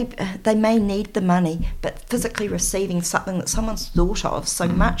 They may need the money, but physically receiving something that someone's thought of so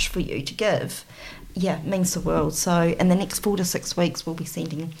much for you to give, means the world. So in the next 4 to 6 weeks, we'll be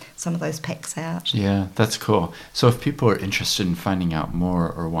sending some of those packs out. Yeah, that's cool. So if people are interested in finding out more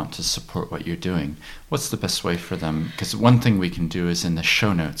or want to support what you're doing, what's the best way for them? Because one thing we can do is in the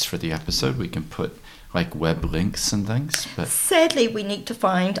show notes for the episode, we can put like web links and things. But sadly, we need to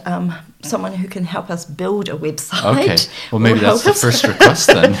find someone who can help us build a website. Okay, well maybe that's the first request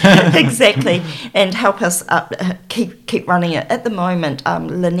then. Exactly, and help us keep running it. At the moment,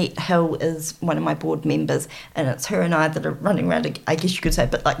 Lynette Hill is one of my board members, and it's her and I that are running around, I guess you could say, a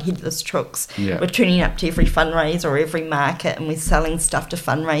bit like headless crooks. Yeah. We're turning up to every fundraiser or every market, and we're selling stuff to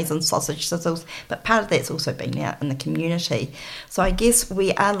fundraise and sausage sizzles, but part of that's also been out in the community. So I guess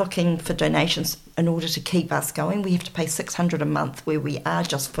we are looking for donations in order to keep us going. We have to pay $600 a month where we are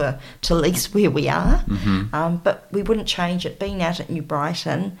just to lease where we are. But we wouldn't change it. Being out at New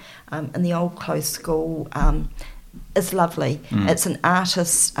Brighton in the old closed school is lovely. It's an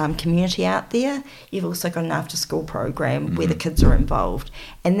artist community out there. You've also got an after school program where the kids are involved,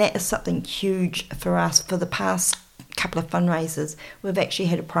 and that is something huge for us. For the past couple of fundraisers, we've actually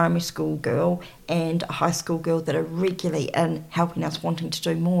had a primary school girl and a high school girl that are regularly in helping us, wanting to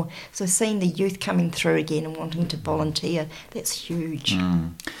do more. So seeing the youth coming through again and wanting to volunteer, that's huge.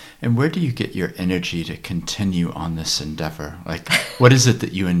 And where do you get your energy to continue on this endeavour? Like, what is it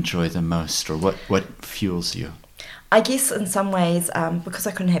that you enjoy the most, or what fuels you? I guess in some ways, because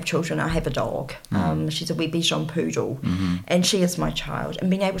I couldn't have children, I have a dog. She's a Webbichon poodle, and she is my child. And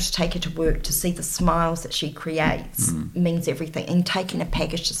being able to take her to work, to see the smiles that she creates means everything. And taking a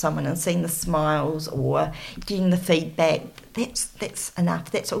package to someone and seeing the smiles or getting the feedback, that's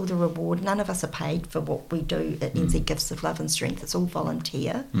enough. That's all the reward. None of us are paid for what we do at NZ Gifts of Love and Strength. It's all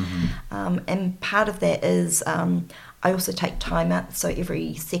volunteer. And part of that is I also take time out. So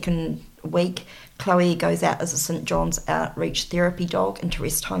every second week, Chloe goes out as a St John's outreach therapy dog into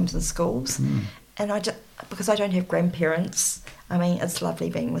rest homes and schools. And because I don't have grandparents, I mean, it's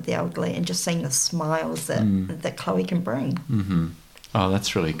lovely being with the elderly and just seeing the smiles that Chloe can bring. Oh,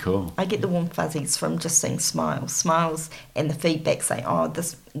 that's really cool. I get the warm fuzzies from just seeing smiles, and the feedback saying, oh,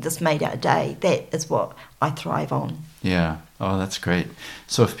 this made our day. That is what I thrive on. Yeah. Oh, that's great.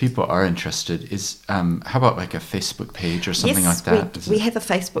 So if people are interested, how about like a Facebook page or something like that? We have a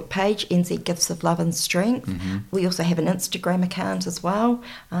Facebook page, NZ Gifts of Love and Strength. We also have an Instagram account as well.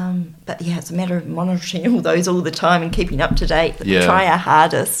 But yeah, it's a matter of monitoring all those all the time and keeping up to date. We try our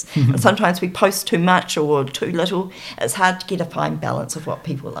hardest. And sometimes we post too much or too little. It's hard to get a fine balance of what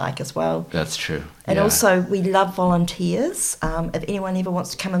people like as well. That's true. And also, we love volunteers. If anyone ever wants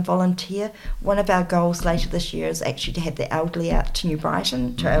to come and volunteer, one of our goals later this year is actually to have the elderly out to New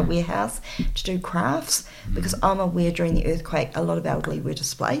Brighton, to our warehouse, to do crafts, because I'm aware during the earthquake a lot of elderly were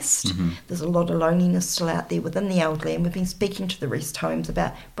displaced. There's a lot of loneliness still out there within the elderly, and we've been speaking to the rest homes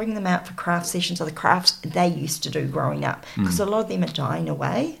about bringing them out for craft sessions of the crafts they used to do growing up, because a lot of them are dying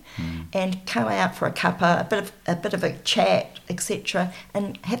away, and come out for a cuppa, a bit of a chat, etc.,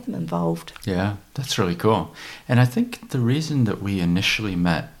 and have them involved. Yeah, that's really cool. And I think the reason that we initially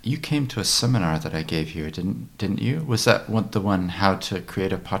met, you came to a seminar that I gave here, didn't you? Was that the one, how to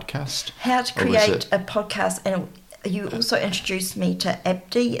create a podcast? How to create a podcast, and you also introduced me to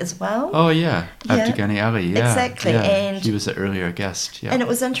Abdi as well. Oh yeah, Abdi Ghani Ali, yeah. Exactly, yeah. And he was an earlier guest, yeah. And it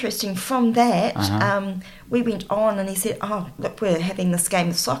was interesting, from that, we went on and he said, oh, look, we're having this game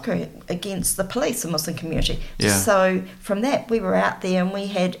of soccer against the police, the Muslim community. Yeah. So from that, we were out there and we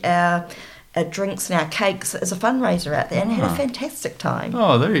had our drinks and our cakes as a fundraiser out there and had a fantastic time.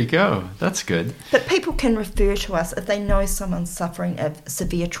 Oh, there you go. That's good. But people can refer to us if they know someone's suffering a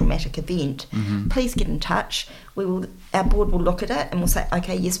severe traumatic event. Please get in touch. Our board will look at it and we'll say,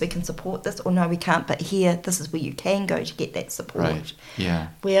 okay, yes, we can support this, or no, we can't, but here, this is where you can go to get that support. Right. Yeah.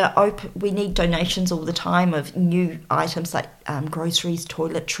 We're open. We need donations all the time of new items like groceries,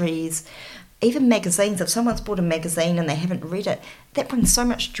 toiletries, even magazines. If someone's bought a magazine and they haven't read it, that brings so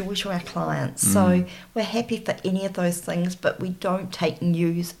much joy to our clients. So we're happy for any of those things, but we don't take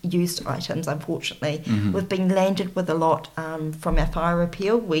used items, unfortunately. We've been landed with a lot from our fire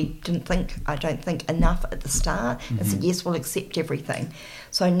appeal. We I don't think enough at the start, and said, yes, we'll accept everything.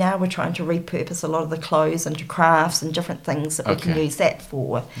 So now we're trying to repurpose a lot of the clothes into crafts and different things that we can use that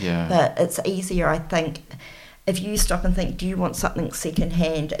for. Yeah. But it's easier, I think, if you stop and think, do you want something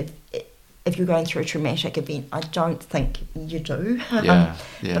secondhand? if you're going through a traumatic event. I don't think you do.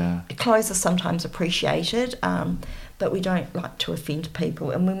 Clothes are sometimes appreciated, but we don't like to offend people.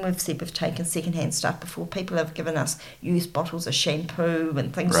 And when we've said we've taken secondhand stuff before, people have given us used bottles of shampoo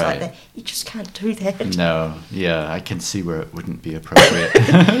and things like that. You just can't do that. No, I can see where it wouldn't be appropriate.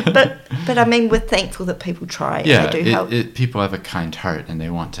 but I mean, we're thankful that people try. Yeah, and they do help. People have a kind heart and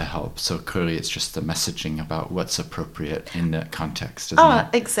they want to help. So clearly, it's just the messaging about what's appropriate in that context, isn't it?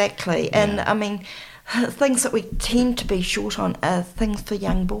 Exactly. And I mean, things that we tend to be short on are things for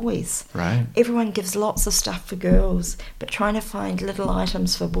young boys. Right. Everyone gives lots of stuff for girls, but trying to find little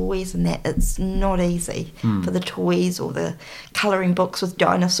items for boys and that, it's not easy. For the toys or the colouring books with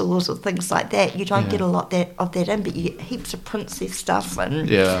dinosaurs or things like that, you don't get a lot of that in, but you get heaps of princess stuff and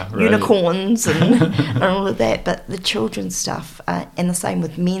unicorns and, and all of that. But the children's stuff, and the same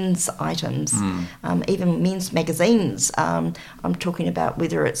with men's items, even men's magazines. I'm talking about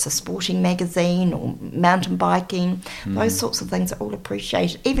whether it's a sporting magazine or mountain biking, those sorts of things are all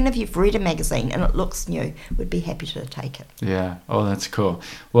appreciated. Even if you've read a magazine and it looks new, we'd be happy to take it. Yeah. Oh, that's cool.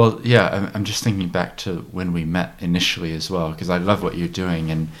 Well, yeah, I'm just thinking back to when we met initially as well, because I love what you're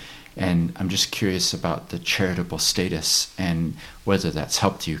doing, and I'm just curious about the charitable status and whether that's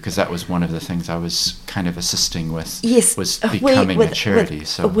helped you, because that was one of the things I was kind of assisting with. Yes, was becoming a charity.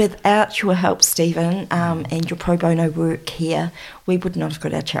 So without your help, Stephen, and your pro bono work here, we would not have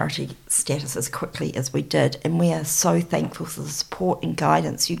got our charity status as quickly as we did, and we are so thankful for the support and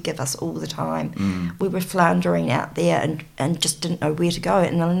guidance you give us all the time. We were floundering out there and just didn't know where to go,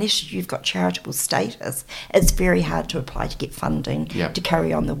 and unless you've got charitable status, it's very hard to apply to get funding to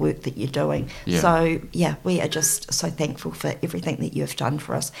carry on the work that you're doing. So we are just so thankful for everything that you have done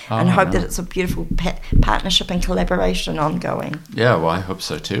for us, and hope that it's a beautiful partnership and collaboration ongoing. Yeah, well, I hope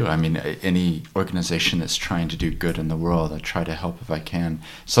so too. I mean, any organisation that's trying to do good in the world, I try to help if I can.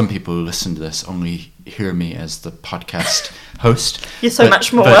 Some people who listen to this only hear me as the podcast host. You're so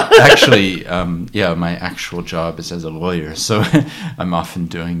much more. But actually, my actual job is as a lawyer, so I'm often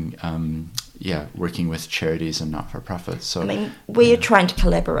doing working with charities and not-for-profits. So, I mean, we are trying to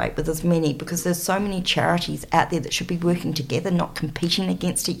collaborate with as many, because there's so many charities out there that should be working together, not competing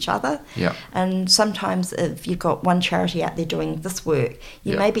against each other. Yeah. And sometimes if you've got one charity out there doing this work,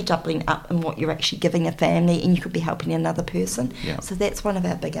 you may be doubling up in what you're actually giving a family, and you could be helping another person. Yeah. So that's one of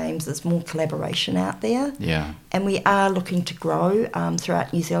our big aims, is more collaboration out there. Yeah. And we are looking to grow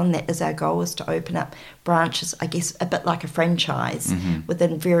throughout New Zealand. That is our goal, is to open up branches, I guess, a bit like a franchise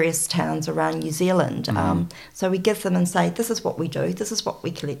within various towns around New Zealand. So we give them and say, this is what we do, this is what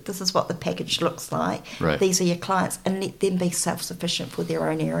we collect, this is what the package looks like, these are your clients, and let them be self-sufficient for their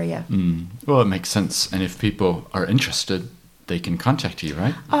own area. Well, it makes sense. And if people are interested, they can contact you,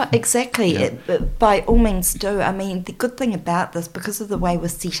 right? Oh, exactly. Yeah. By all means do. I mean, the good thing about this, because of the way we're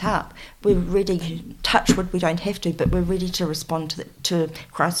set up, we're ready, touch wood, we don't have to, but we're ready to respond to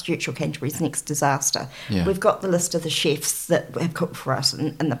Christchurch or Canterbury's next disaster. Yeah. We've got the list of the chefs that have cooked for us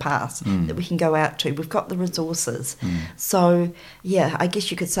in the past that we can go out to. We've got the resources. So, I guess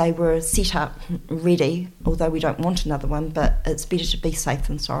you could say we're set up, ready, although we don't want another one, but it's better to be safe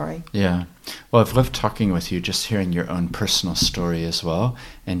than sorry. Yeah. Well, I've loved talking with you, just hearing your own personal story as well,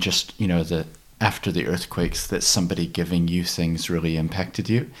 and just, after the earthquakes, that somebody giving you things really impacted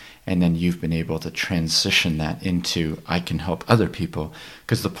you, and then you've been able to transition that into, I can help other people,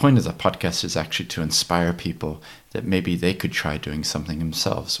 because the point of the podcast is actually to inspire people that maybe they could try doing something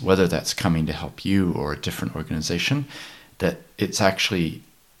themselves, whether that's coming to help you or a different organization, that it's actually,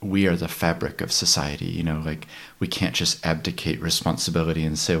 we are the fabric of society, we can't just abdicate responsibility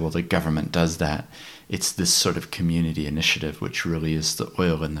and say, well, the government does that. It's this sort of community initiative, which really is the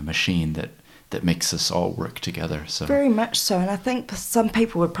oil in the machine that makes us all work together. So very much so. And I think some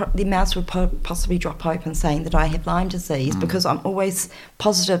people their mouths would possibly drop open saying that I have Lyme disease, because I'm always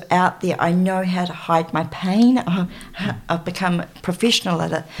positive out there. I know how to hide my pain. I've become professional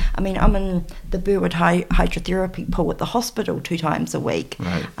at it. I mean, I'm in the Burwood hydrotherapy pool at the hospital 2 times a week.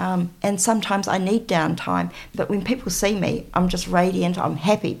 Right. And sometimes I need downtime. But when people see me, I'm just radiant. I'm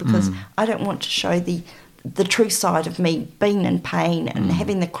happy, because I don't want to show the true side of me being in pain and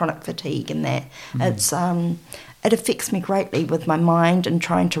having the chronic fatigue and that. It's it affects me greatly with my mind and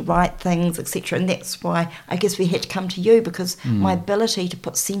trying to write things, etc. And that's why I guess we had to come to you, because my ability to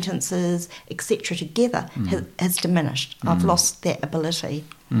put sentences, etc. together has diminished. I've lost that ability.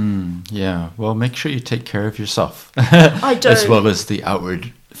 Yeah. Well, make sure you take care of yourself. I do. As well as the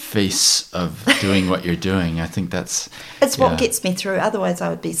outward face of doing what you're doing. I think that's... It's what gets me through. Otherwise, I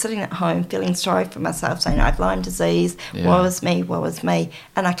would be sitting at home feeling sorry for myself, saying, I've Lyme disease, woe is me.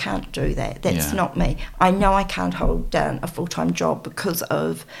 And I can't do that. That's not me. I know I can't hold down a full-time job because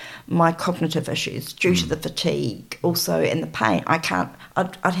of my cognitive issues, due to the fatigue also and the pain. I can't...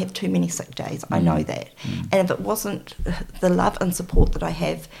 I'd have too many sick days. I know that. And if it wasn't the love and support that I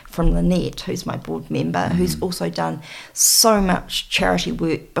have from Lynette, who's my board member, who's also done so much charity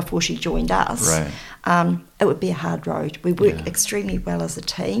work before she joined us, it would be a hard road. We work extremely well as a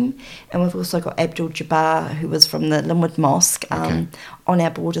team, and we've also got Abdul Jabbar, who was from the Linwood Mosque, on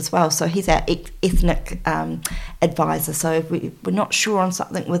our board as well. So he's our ethnic advisor. So if we're not sure on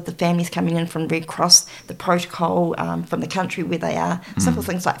something with the families coming in from Red Cross, the protocol from the country where they are, simple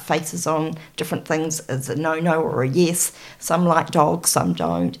things like faces on different things is a no-no or a yes. Some like dogs, some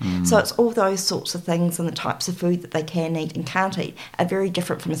don't. So it's all those sorts of things, and the types of food that they can eat and can't eat are very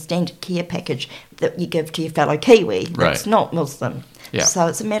different from a standard care package that you give to your fellow Kiwi that's not Muslim. Yeah. So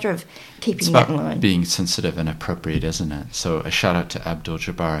it's a matter of keeping that in line. Being sensitive and appropriate, isn't it? So a shout out to Abdul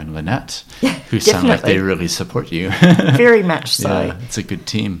Jabbar and Lynette, definitely. who sound like they really support you. Very much so. Yeah, it's a good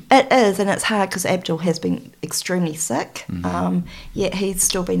team. It is, and it's hard because Abdul has been extremely sick. Yet he's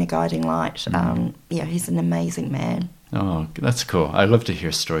still been a guiding light. He's an amazing man. Oh, that's cool. I love to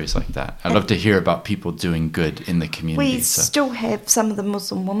hear stories like that. I love to hear about people doing good in the community. We still have some of the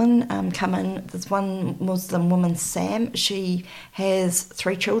Muslim women come in. There's one Muslim woman, Sam. She has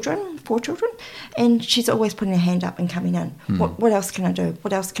 4 children, and she's always putting her hand up and coming in. What else can I do?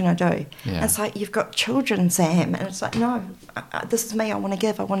 What else can I do? Yeah. And it's like, you've got children, Sam. And it's like, no, this is me. I want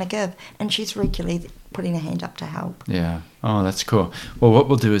to give. And she's regularly putting a hand up to help. Yeah. Oh, that's cool. Well, what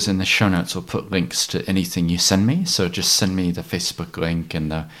we'll do is in the show notes, we'll put links to anything you send me. So just send me the Facebook link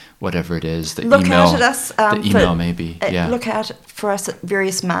and the whatever it is, the look email. Out at us. The email maybe. Look out for us at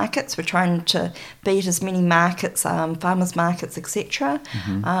various markets. We're trying to be at as many markets, farmers markets, etc.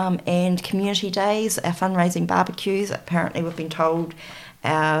 And community days, our fundraising barbecues. Apparently we've been told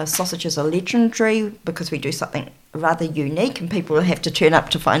our sausages are legendary because we do something rather unique, and people will have to turn up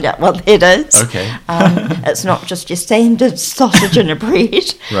to find out what that is. Okay. It's not just your standard sausage and a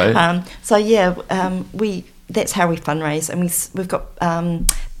bread. Right. That's how we fundraise, and we've got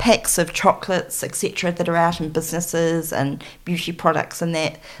packs of chocolates, etc., that are out in businesses and beauty products and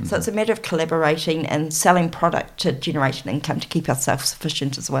that. So it's a matter of collaborating and selling product to generate an income to keep us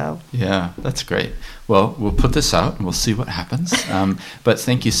self-sufficient as well. Yeah, that's great. Well, we'll put this out and we'll see what happens. But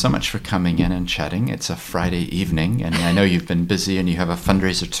thank you so much for coming in and chatting. It's a Friday evening, and I know you've been busy and you have a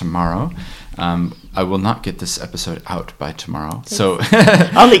fundraiser tomorrow. I will not get this episode out by tomorrow, so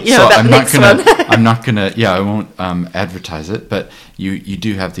I'll let you know about the next one. I'm not gonna. Yeah, I won't advertise it. But you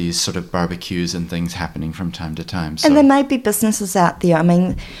do have these sort of barbecues and things happening from time to time. So. And there may be businesses out there. I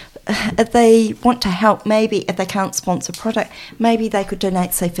mean, if they want to help, maybe if they can't sponsor product, maybe they could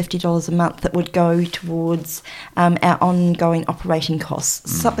donate, say, $50 a month that would go towards our ongoing operating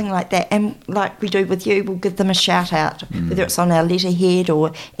costs, something like that. And like we do with you, we'll give them a shout out, whether it's on our letterhead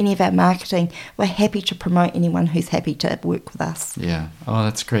or any of our marketing. We're happy to promote anyone who's happy to work with us. Yeah. Oh,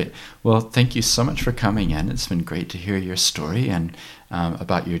 that's great. Well, thank you so much for coming in. It's been great to hear your story and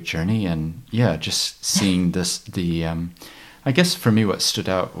about your journey, and just seeing this, I guess for me what stood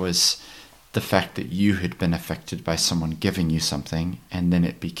out was the fact that you had been affected by someone giving you something, and then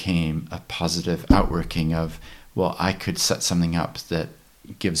it became a positive outworking of, well, I could set something up that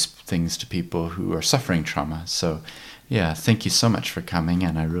gives things to people who are suffering trauma. So thank you so much for coming,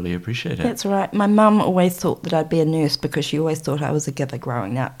 and I really appreciate it. That's right. My mum always thought that I'd be a nurse because she always thought I was a giver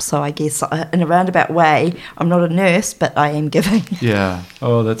growing up. So I guess in a roundabout way, I'm not a nurse, but I am giving. Yeah.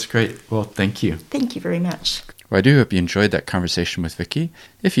 Oh, that's great. Well, thank you. Thank you very much. Well, I do hope you enjoyed that conversation with Vicky.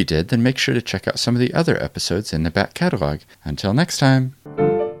 If you did, then make sure to check out some of the other episodes in the back catalogue. Until next time.